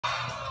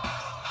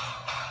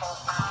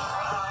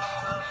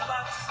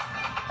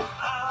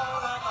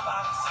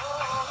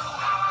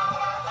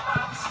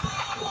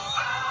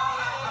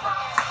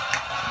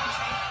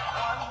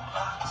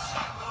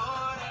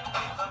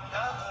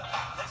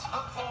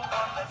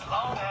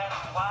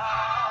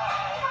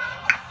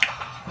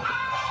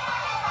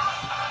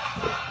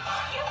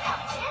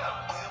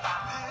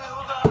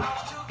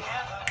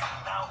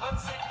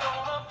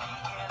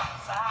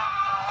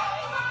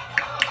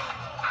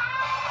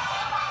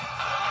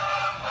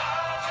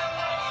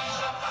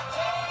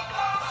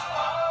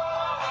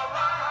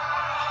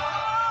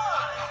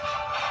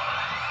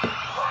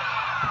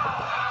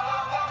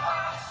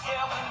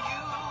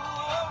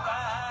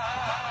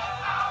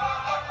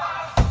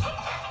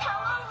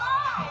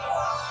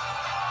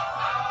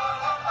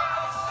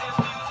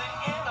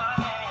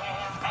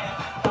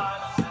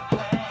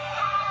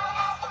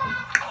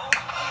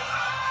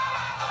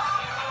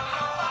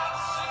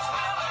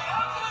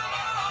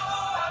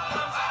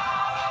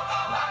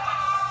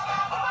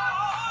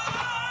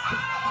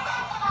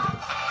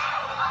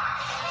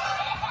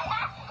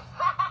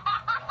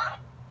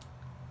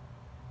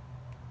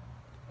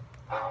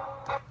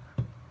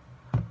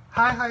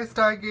Hi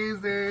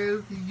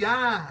stargazers,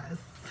 yes,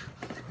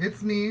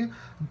 it's me,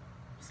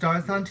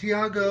 Star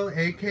Santiago,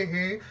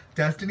 aka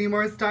Destiny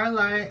More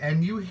Starlight,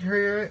 and you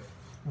hear it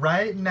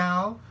right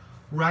now,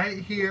 right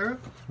here.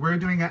 We're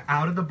doing an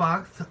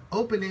out-of-the-box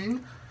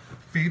opening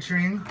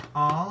featuring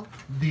all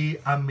the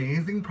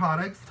amazing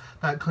products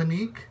that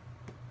Clinique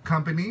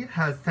company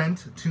has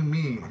sent to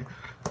me.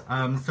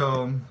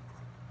 So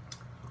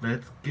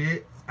let's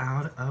get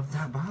out of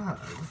that box.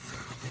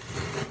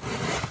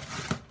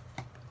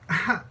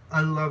 I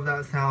love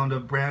that sound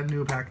of brand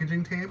new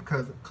packaging tape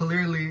because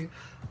clearly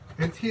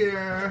it's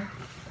here.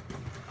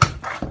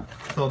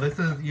 So this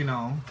is, you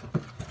know,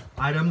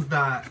 items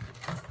that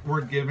were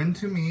given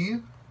to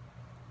me.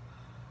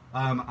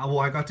 Well,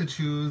 I got to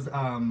choose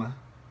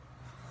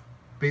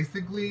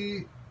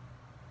basically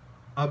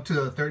up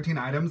to 13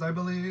 items, I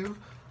believe,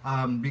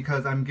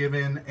 because I'm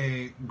given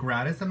a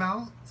gratis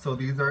amount. So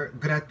these are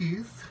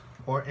gratis,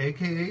 or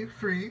aka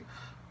free,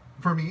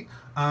 for me,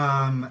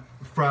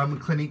 from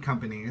Clinique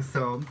company.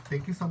 So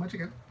thank you so much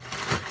again.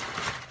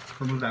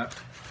 Remove that.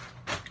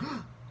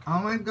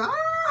 Oh my god,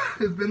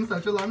 it's been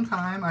such a long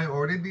time. I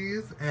ordered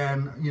these,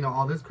 and you know,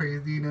 all this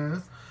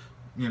craziness,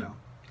 you know,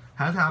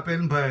 has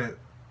happened, but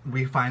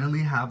we finally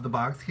have the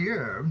box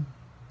here.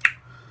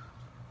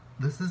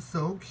 This is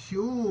so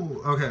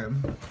cute. Okay,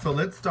 so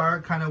let's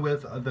start kind of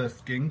with the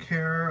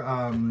skincare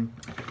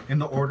in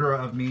the order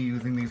of me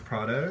using these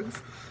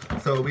products.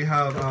 So we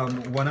have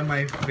one of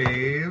my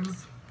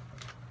faves.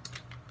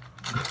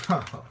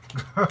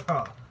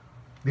 Girl,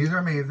 these are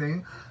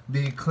amazing.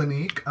 The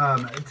Clinique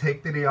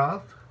Take the Day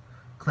Off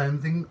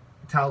Cleansing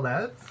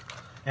Towelettes.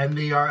 And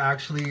they are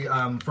actually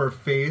for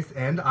face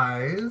and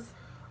eyes.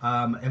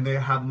 And they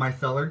have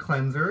micellar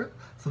cleanser.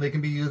 So they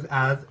can be used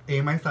as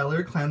a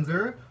micellar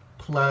cleanser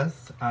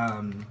plus,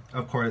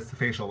 of course,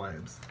 facial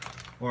wipes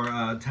or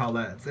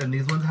towelettes. And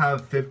these ones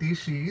have 50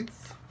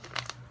 sheets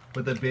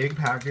with a big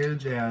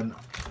package, and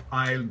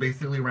I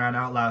basically ran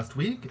out last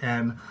week,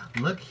 and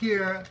look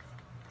here,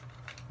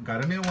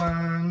 got a new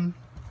one.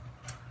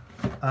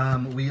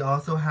 We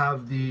also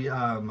have the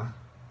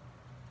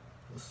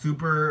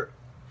Super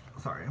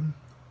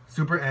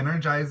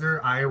Energizer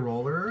Eye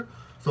Roller.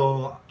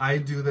 So I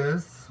do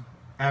this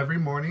every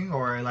morning,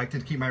 or I like to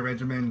keep my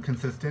regimen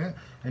consistent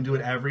and do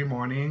it every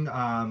morning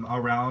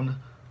around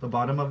the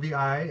bottom of the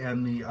eye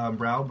and the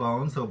brow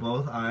bone, so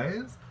both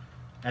eyes,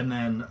 and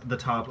then the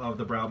top of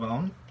the brow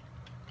bone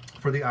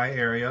for the eye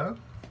area.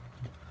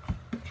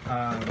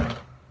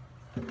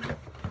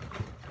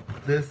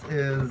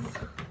 That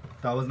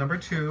was number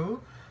 2.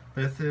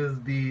 This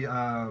is the,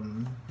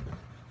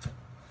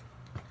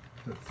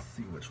 let's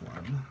see which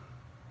one.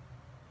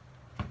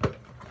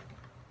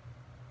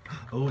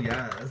 Oh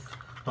yes,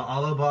 the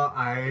Oliva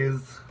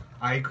Eyes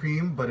eye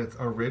cream, but it's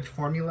a rich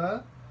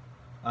formula.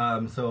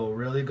 So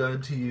really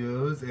good to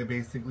use. It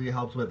basically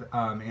helps with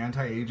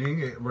anti-aging.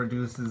 It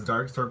reduces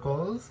dark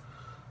circles,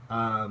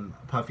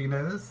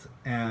 puffiness,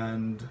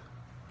 and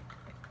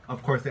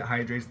of course it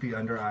hydrates the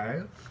under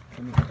eye.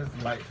 Let me get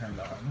this light turned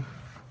on.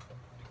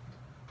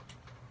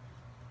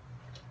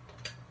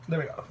 There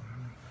we go.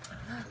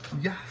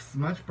 Yes,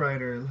 much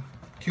brighter.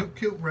 Cute,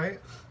 cute, right?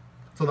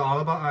 So the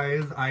Oliva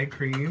Eyes eye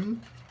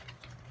cream.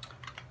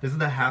 This is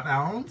the 1/2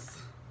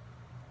 ounce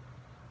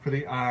for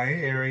the eye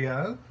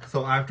area.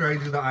 So after I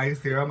do the eye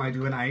serum, I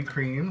do an eye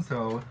cream.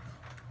 So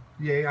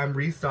yay, I'm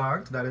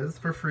restocked. That is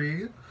for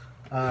free.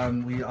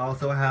 We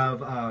also have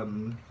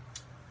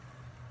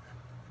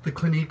the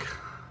Clinique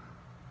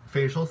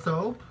facial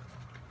soap.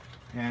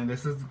 And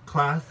this is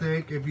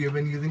classic if you've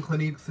been using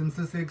Clinique since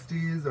the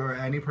 60s, or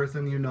any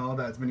person you know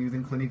that's been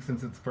using Clinique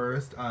since its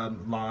first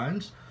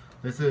launch.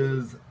 This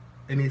is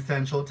an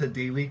essential to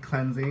daily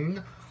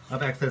cleansing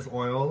of excess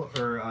oil,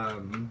 or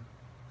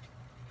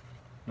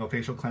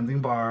facial cleansing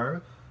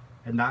bar,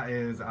 and that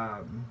is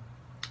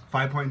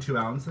 5.2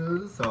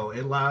 ounces, so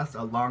it lasts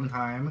a long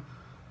time.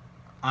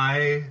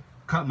 I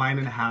cut mine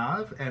in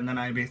half, and then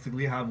I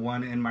basically have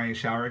one in my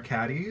shower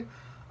caddy,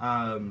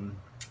 and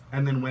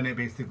then when it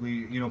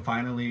basically, you know,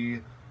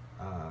 finally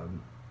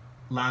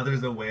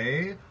lathers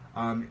away,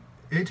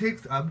 it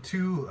takes up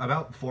to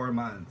about 4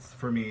 months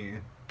for me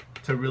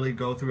to really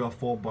go through a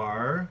full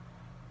bar.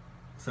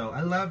 So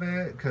I love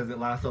it because it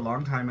lasts a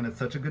long time and it's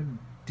such a good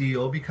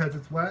deal because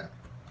it's what?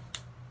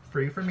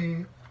 Free for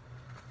me.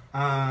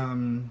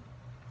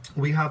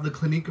 We have the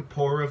Clinique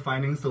Pore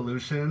Refining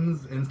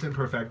Solutions Instant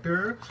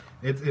Perfector.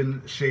 It's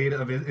in shade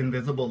of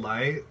Invisible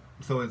Light,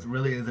 so it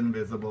really is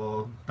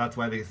invisible. That's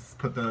why they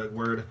put the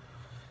word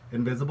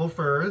invisible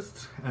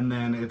first, and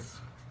then it's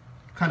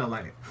kind of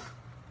light.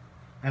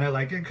 And I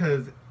like it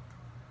because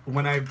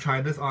when I've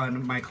tried this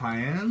on my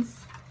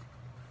clients,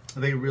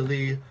 they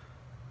really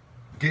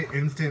get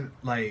instant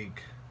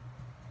like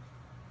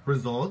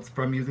results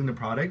from using the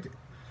product.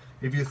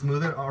 If you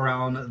smooth it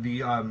around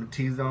the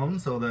T-zone,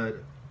 so the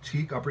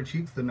cheek, upper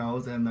cheeks, the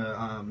nose, and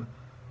the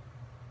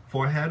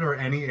forehead, or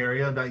any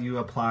area that you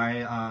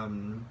apply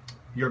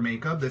your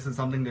makeup, this is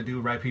something to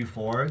do right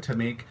before to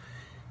make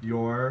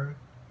your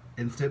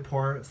instant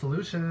pore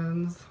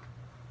solutions,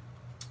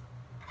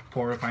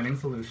 pore refining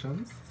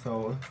solutions.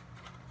 So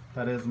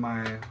that is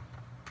my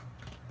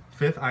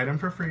 5th item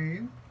for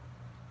free.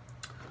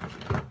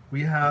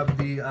 We have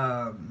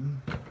the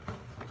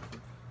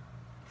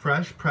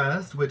Fresh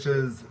Pressed, which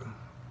is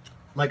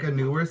like a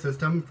newer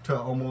system to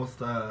almost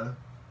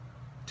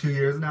 2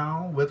 years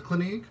now with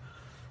Clinique.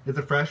 It's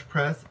a Fresh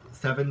Press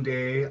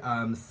 7-day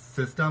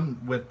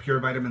system with pure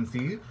vitamin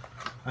C.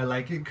 I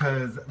like it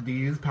because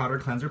these powder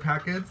cleanser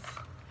packets,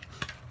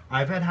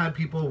 I've had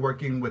people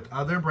working with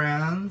other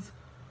brands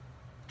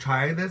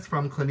try this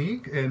from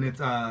Clinique, and it's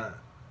a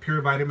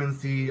pure vitamin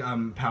C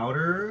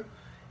powder,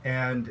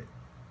 and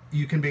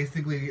you can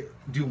basically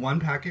do 1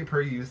 packet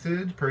per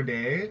usage per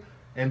day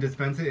and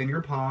dispense it in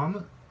your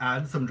palm,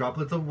 add some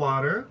droplets of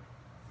water,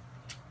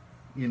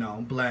 you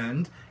know,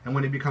 blend, and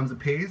when it becomes a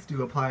paste,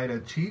 you apply it to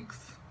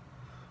cheeks,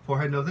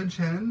 forehead, nose, and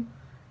chin,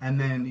 and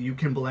then you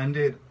can blend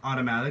it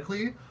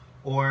automatically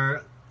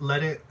or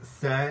let it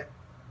set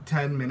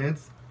 10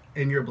 minutes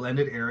in your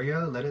blended area,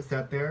 let it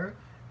set there,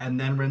 and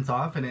then rinse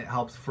off, and it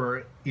helps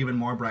for even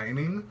more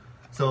brightening.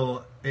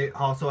 So it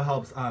also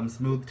helps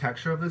smooth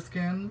texture of the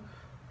skin,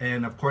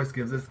 and of course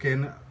gives the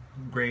skin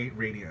great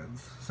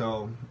radiance.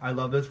 So I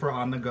love this for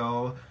on the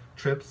go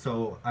trips,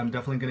 so I'm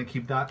definitely going to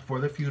keep that for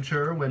the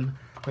future when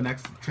the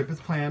next trip is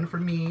planned for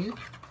me.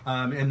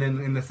 And then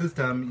in the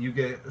system you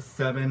get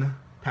 7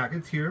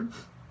 packets here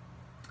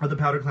of the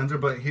powder cleanser,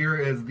 but here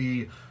is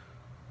the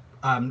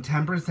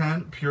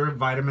 10% pure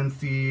vitamin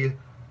C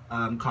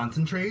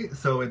concentrate.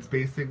 So it's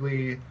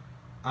basically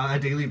a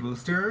daily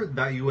booster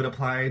that you would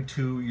apply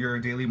to your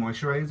daily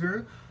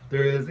moisturizer.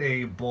 There is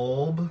a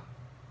bulb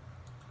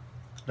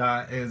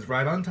that is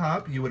right on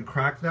top. You would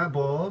crack that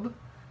bulb,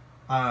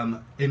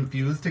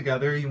 infuse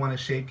together. You want to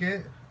shake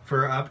it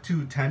for up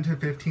to 10 to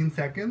 15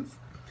 seconds.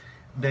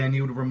 Then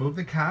you would remove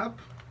the cap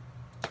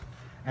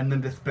and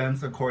then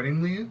dispense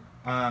accordingly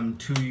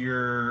to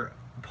your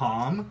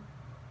palm,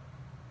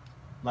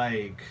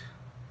 like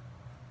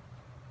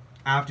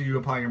after you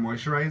apply your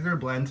moisturizer.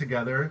 Blend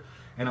together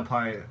and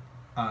apply it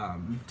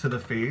to the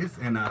face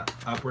in a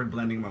upward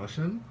blending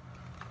motion.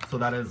 So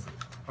that is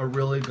a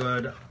really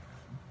good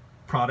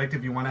product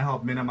if you want to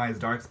help minimize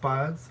dark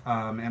spots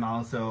and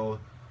also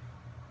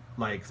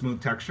like smooth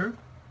texture.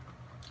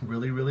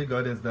 Really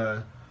good is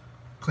the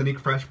Clinique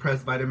Fresh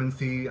Press Vitamin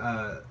C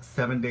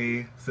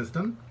 7-day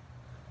system.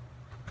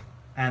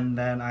 And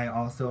then I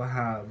also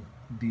have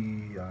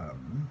the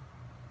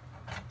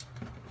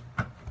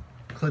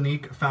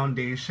Clinique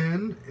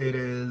Foundation. It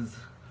is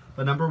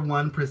the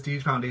 #1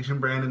 prestige foundation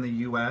brand in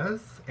the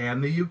US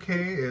and the UK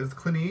is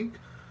Clinique,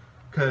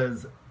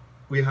 because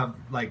we have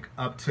like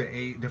up to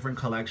 8 different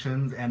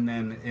collections, and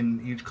then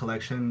in each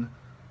collection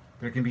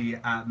there can be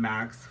at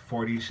max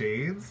 40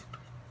 shades.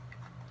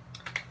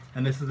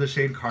 And this is the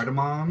shade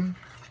Cardamom.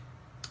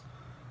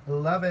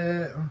 Love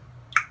it.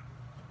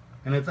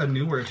 And it's a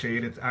newer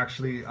shade. It's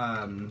actually,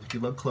 if you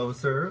look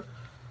closer,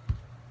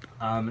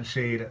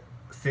 shade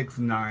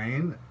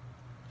 69,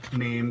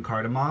 named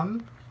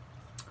Cardamom.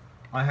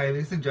 I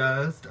highly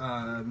suggest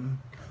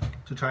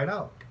to try it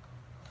out.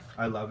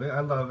 I love it.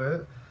 I love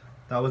it.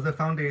 That was the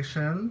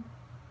foundation.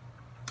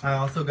 I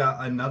also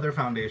got another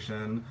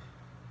foundation.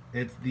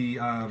 It's the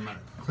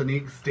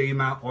Clinique Stay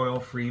Matte Oil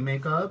Free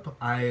Makeup.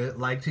 I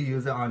like to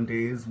use it on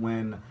days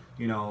when,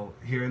 you know,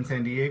 here in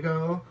San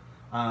Diego,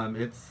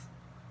 it's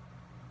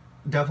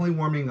definitely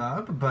warming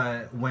up,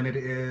 but when it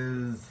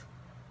is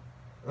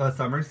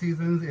summer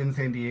seasons in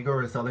San Diego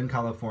or Southern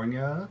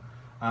California,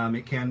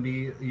 it can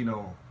be, you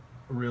know,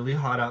 really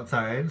hot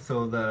outside,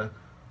 so the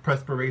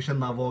perspiration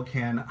level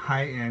can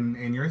heighten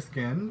in your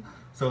skin.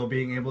 So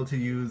being able to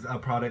use a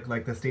product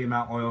like the Stay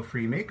Matte Oil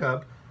Free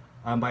Makeup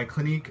by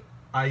Clinique,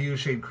 I use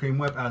shade Cream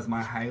Whip as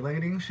my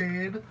highlighting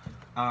shade,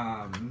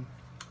 and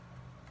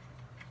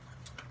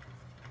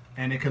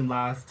it can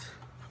last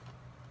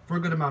for a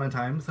good amount of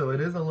time. So it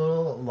is a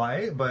little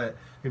light, but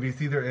if you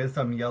see, there is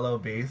some yellow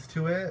base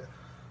to it,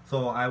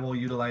 so I will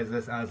utilize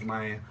this as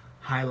my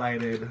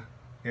highlighted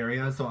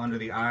area. So under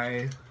the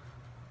eye,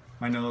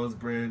 my nose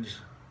bridge,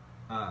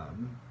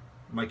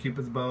 my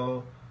cupid's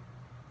bow.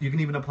 You can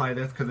even apply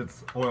this because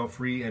it's oil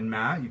free and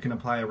matte. You can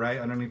apply it right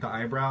underneath the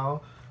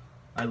eyebrow,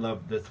 I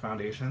love this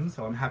foundation,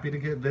 so I'm happy to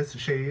get this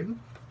shade.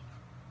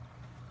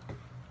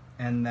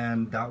 And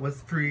then that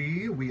was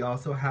free. We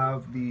also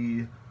have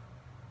the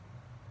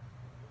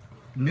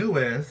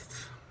newest.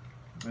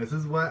 This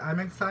is what I'm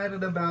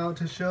excited about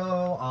to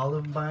show all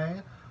of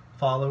my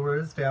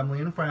followers,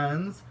 family, and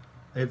friends.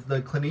 It's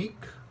the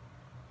Clinique,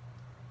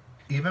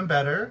 even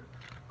better,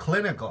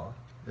 clinical.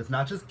 It's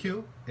not just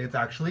cute, it's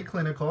actually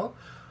clinical.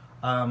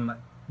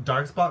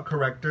 Dark spot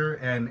corrector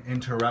and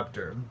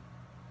interrupter.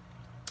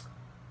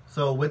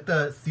 So with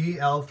the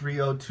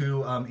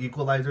CL302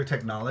 equalizer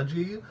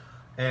technology,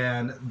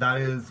 and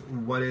that is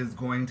what is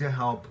going to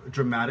help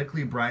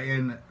dramatically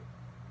brighten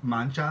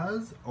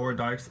manchas or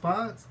dark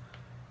spots,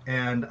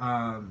 and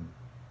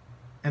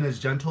it's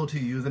gentle to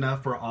use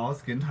enough for all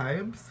skin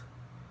types,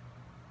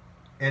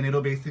 and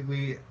it'll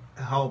basically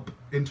help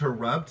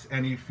interrupt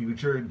any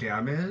future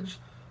damage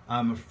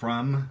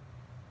from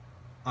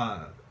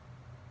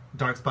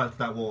dark spots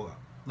that will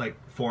like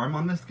form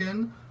on the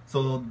skin.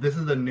 So this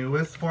is the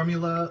newest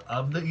formula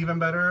of the Even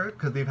Better,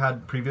 because they've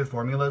had previous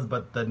formulas,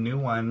 but the new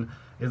one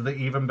is the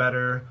Even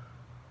Better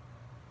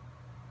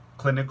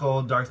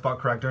Clinical Dark Spot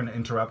Corrector and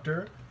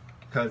Interrupter,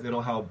 because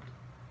it'll help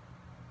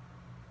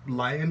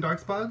lighten dark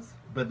spots,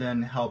 but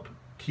then help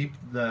keep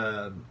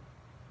the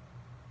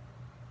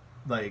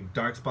like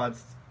dark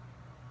spots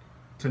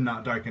to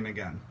not darken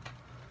again.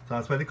 So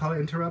that's why they call it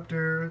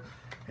Interrupter,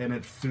 and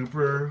it's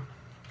super,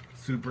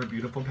 super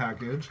beautiful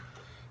package.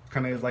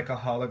 Kind of is like a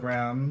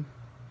holographic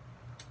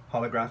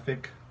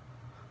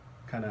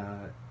kind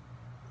of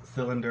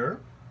cylinder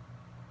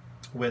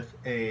with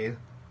a,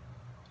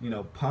 you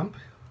know, pump,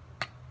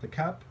 the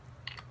cap,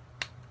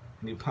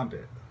 and you pump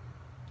it.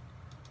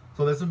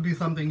 So this would be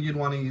something you'd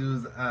want to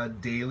use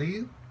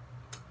daily,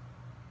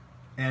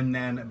 and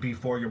then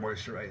before your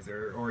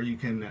moisturizer, or you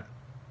can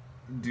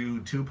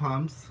do 2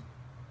 pumps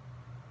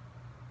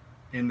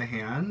in the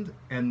hand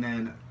and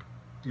then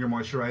your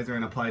moisturizer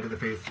and apply to the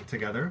face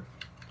together.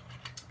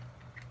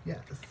 Yes.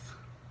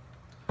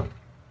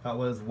 That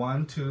was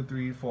 1, 2,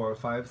 3, 4,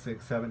 5,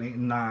 6, 7, 8,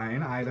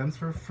 9 items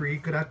for free.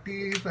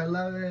 Gratis. I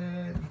love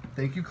it.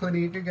 Thank you,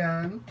 Clinique,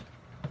 again.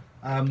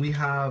 We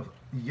have,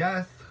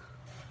 yes,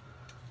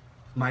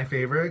 my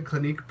favorite,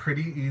 Clinique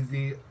Pretty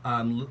Easy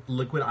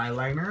liquid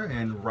eyeliner,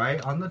 and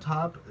right on the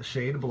top,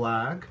 shade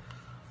black.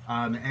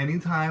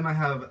 Anytime I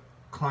have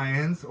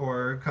clients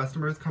or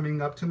customers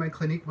coming up to my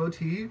Clinique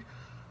boutique,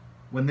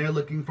 when they're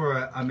looking for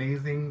an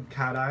amazing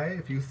cat eye,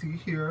 if you see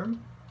here,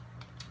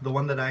 the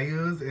one that I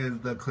use is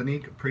the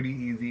Clinique Pretty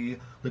Easy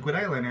liquid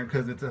eyeliner,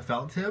 because it's a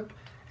felt tip,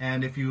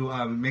 and if you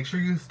make sure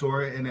you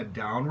store it in a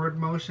downward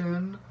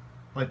motion,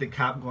 like the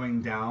cap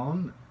going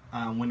down,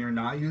 when you're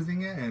not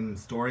using it, and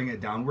storing it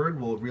downward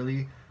will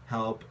really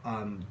help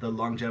the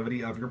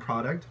longevity of your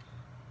product,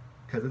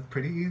 because it's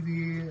pretty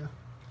easy.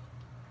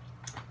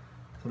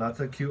 So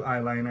that's a cute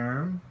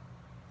eyeliner.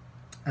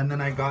 And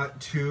then I got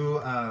 2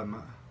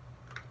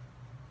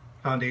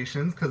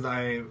 foundations, because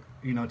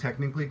you know,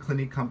 technically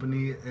Clinique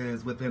company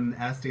is within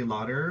Esteé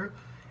Lauder,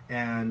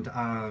 and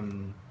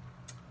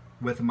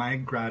with my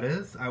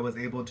Gratis, I was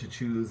able to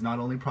choose not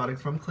only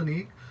products from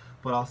Clinique,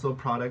 but also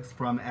products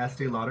from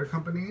Esteé Lauder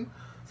company.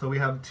 So we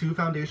have 2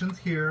 foundations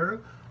here.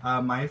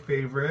 My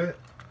favorite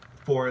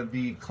for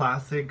the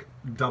classic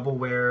double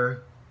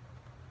wear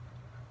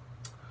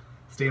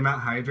Stay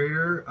Matte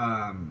Hydrator,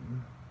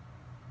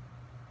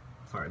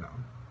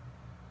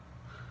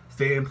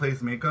 Stay in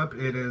Place Makeup.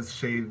 It is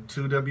shade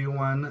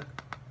 3W1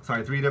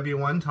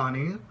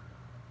 Tawny.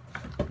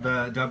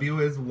 The W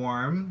is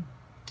warm,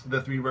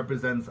 the 3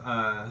 represents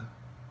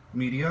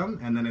medium,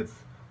 and then it's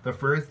the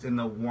first in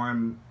the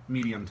warm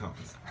medium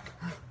tones.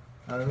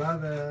 I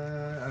love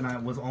it, and I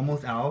was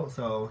almost out,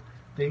 so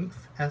thanks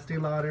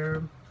Esteé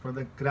Lauder for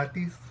the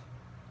Gratis.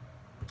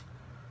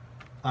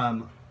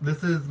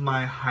 This is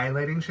my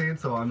highlighting shade,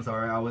 so I'm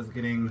sorry I was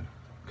getting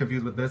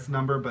confused with this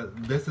number,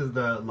 but this is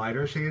the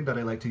lighter shade that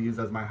I like to use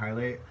as my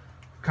highlight.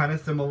 Kind of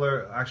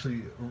similar,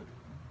 actually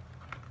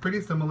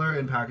pretty similar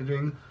in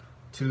packaging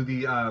to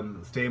the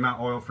Stay Matte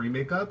Oil Free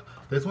makeup.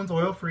 This one's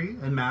oil free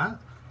and matte,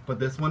 but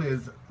this one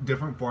is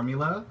different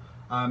formula.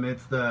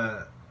 It's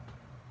the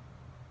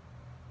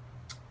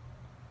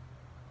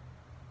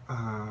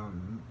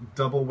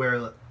Double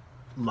Wear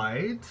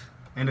Light,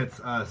 and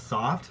it's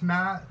soft,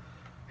 matte,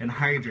 and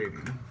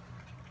hydrating.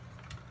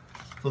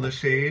 So the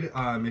shade,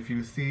 if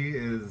you see,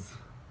 is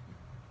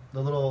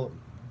the little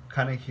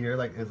kind of here,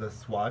 like, is a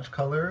swatch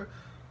color,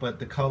 but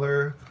the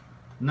color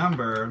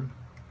number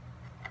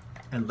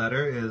and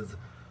letter is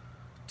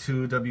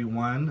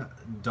 2W1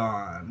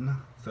 Dawn.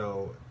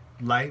 So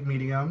light,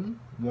 medium,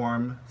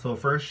 warm. So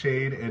first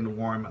shade in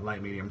warm,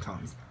 light, medium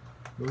tones.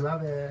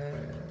 Love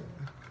it.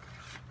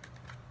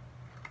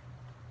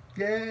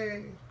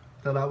 Yay!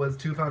 So that was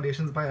 2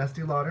 foundations by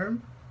Esteé Lauder.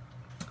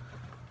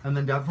 And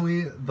then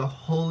definitely the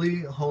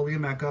holy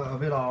mecca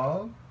of it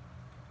all,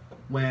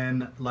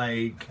 when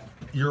like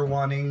you're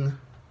wanting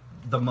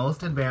the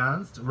most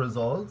advanced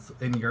results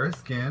in your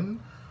skin,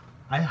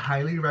 I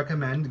highly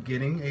recommend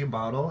getting a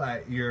bottle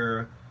at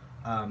your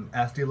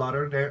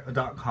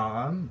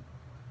EsteeLauder.com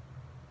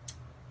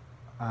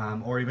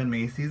or even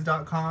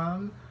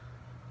Macy's.com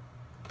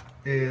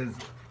is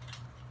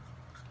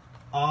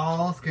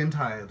all skin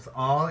types,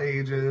 all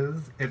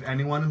ages. If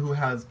anyone who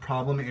has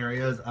problem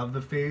areas of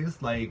the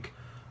face, like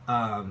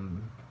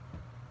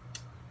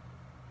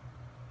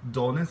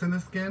dullness in the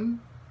skin,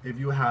 if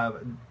you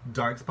have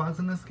dark spots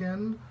in the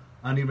skin,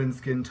 uneven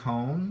skin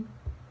tone,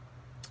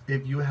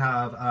 if you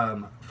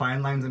have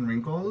fine lines and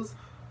wrinkles,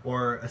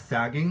 or a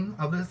sagging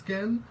of the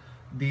skin,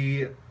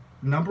 the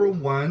number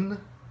one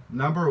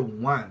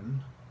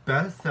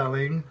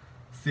best-selling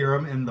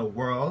serum in the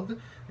world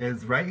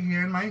is right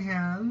here in my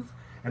hands,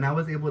 and I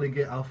was able to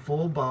get a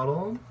full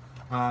bottle.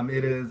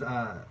 It is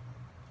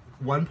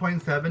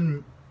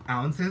 1.7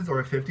 ounces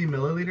or 50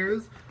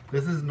 milliliters.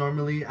 This is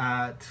normally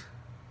at,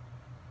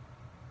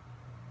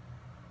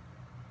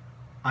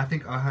 I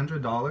think,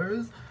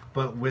 $100,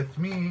 but with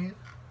me,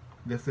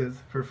 this is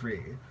for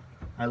free.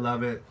 I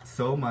love it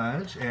so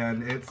much,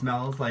 and it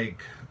smells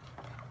like,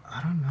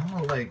 I don't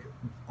know, like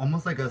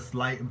almost like a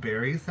slight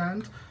berry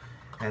scent,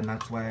 and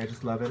that's why I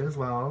just love it as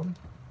well.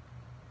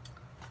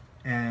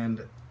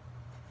 And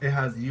it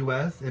has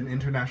US and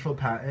international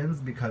patents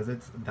because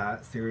it's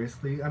that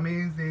seriously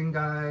amazing,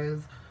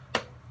 guys.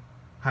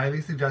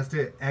 Highly suggest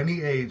it.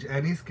 Any age,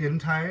 any skin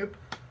type,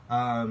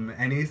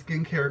 any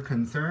skincare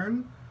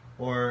concern,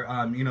 or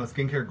you know,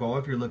 skincare goal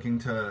if you're looking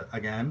to,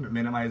 again,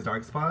 minimize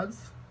dark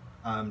spots,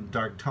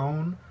 dark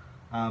tone,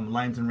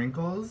 lines and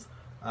wrinkles,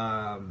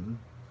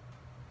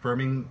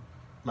 firming,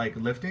 like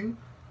lifting.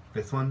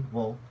 This one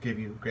will give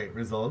you great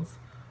results.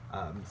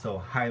 So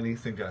highly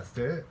suggest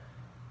it.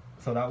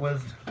 So that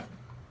was,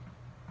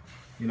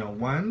 you know,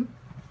 1,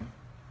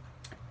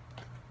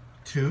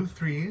 2,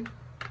 3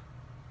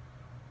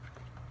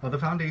 of the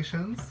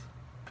foundations,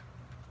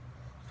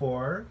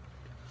 4,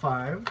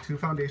 5, 2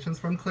 foundations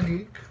from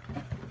Clinique,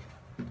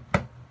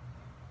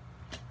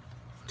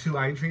 2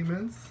 eye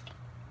treatments,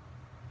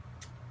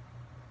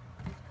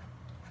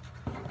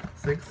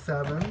 6,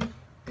 7,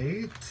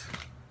 8,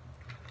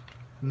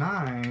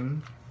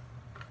 9,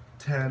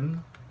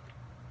 10,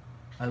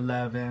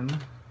 11,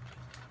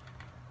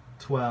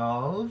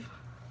 12,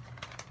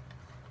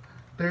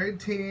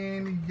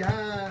 13,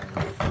 yes!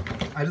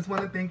 I just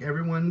want to thank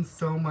everyone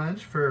so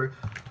much for,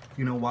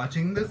 you know,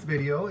 watching this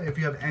video. If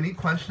you have any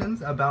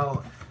questions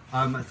about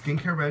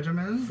skincare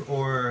regimens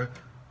or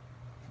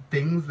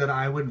things that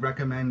I would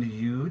recommend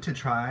you to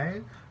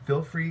try,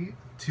 feel free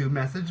to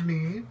message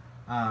me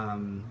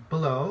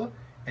below,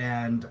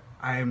 and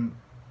I'm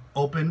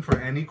open for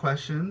any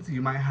questions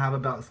you might have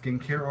about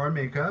skincare or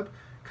makeup,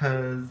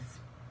 because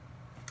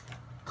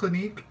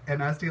Clinique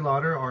and Esteé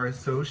Lauder are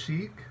so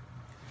chic.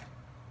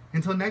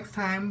 Until next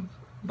time,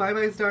 bye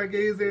bye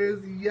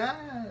stargazers,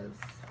 yes!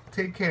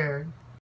 Take care.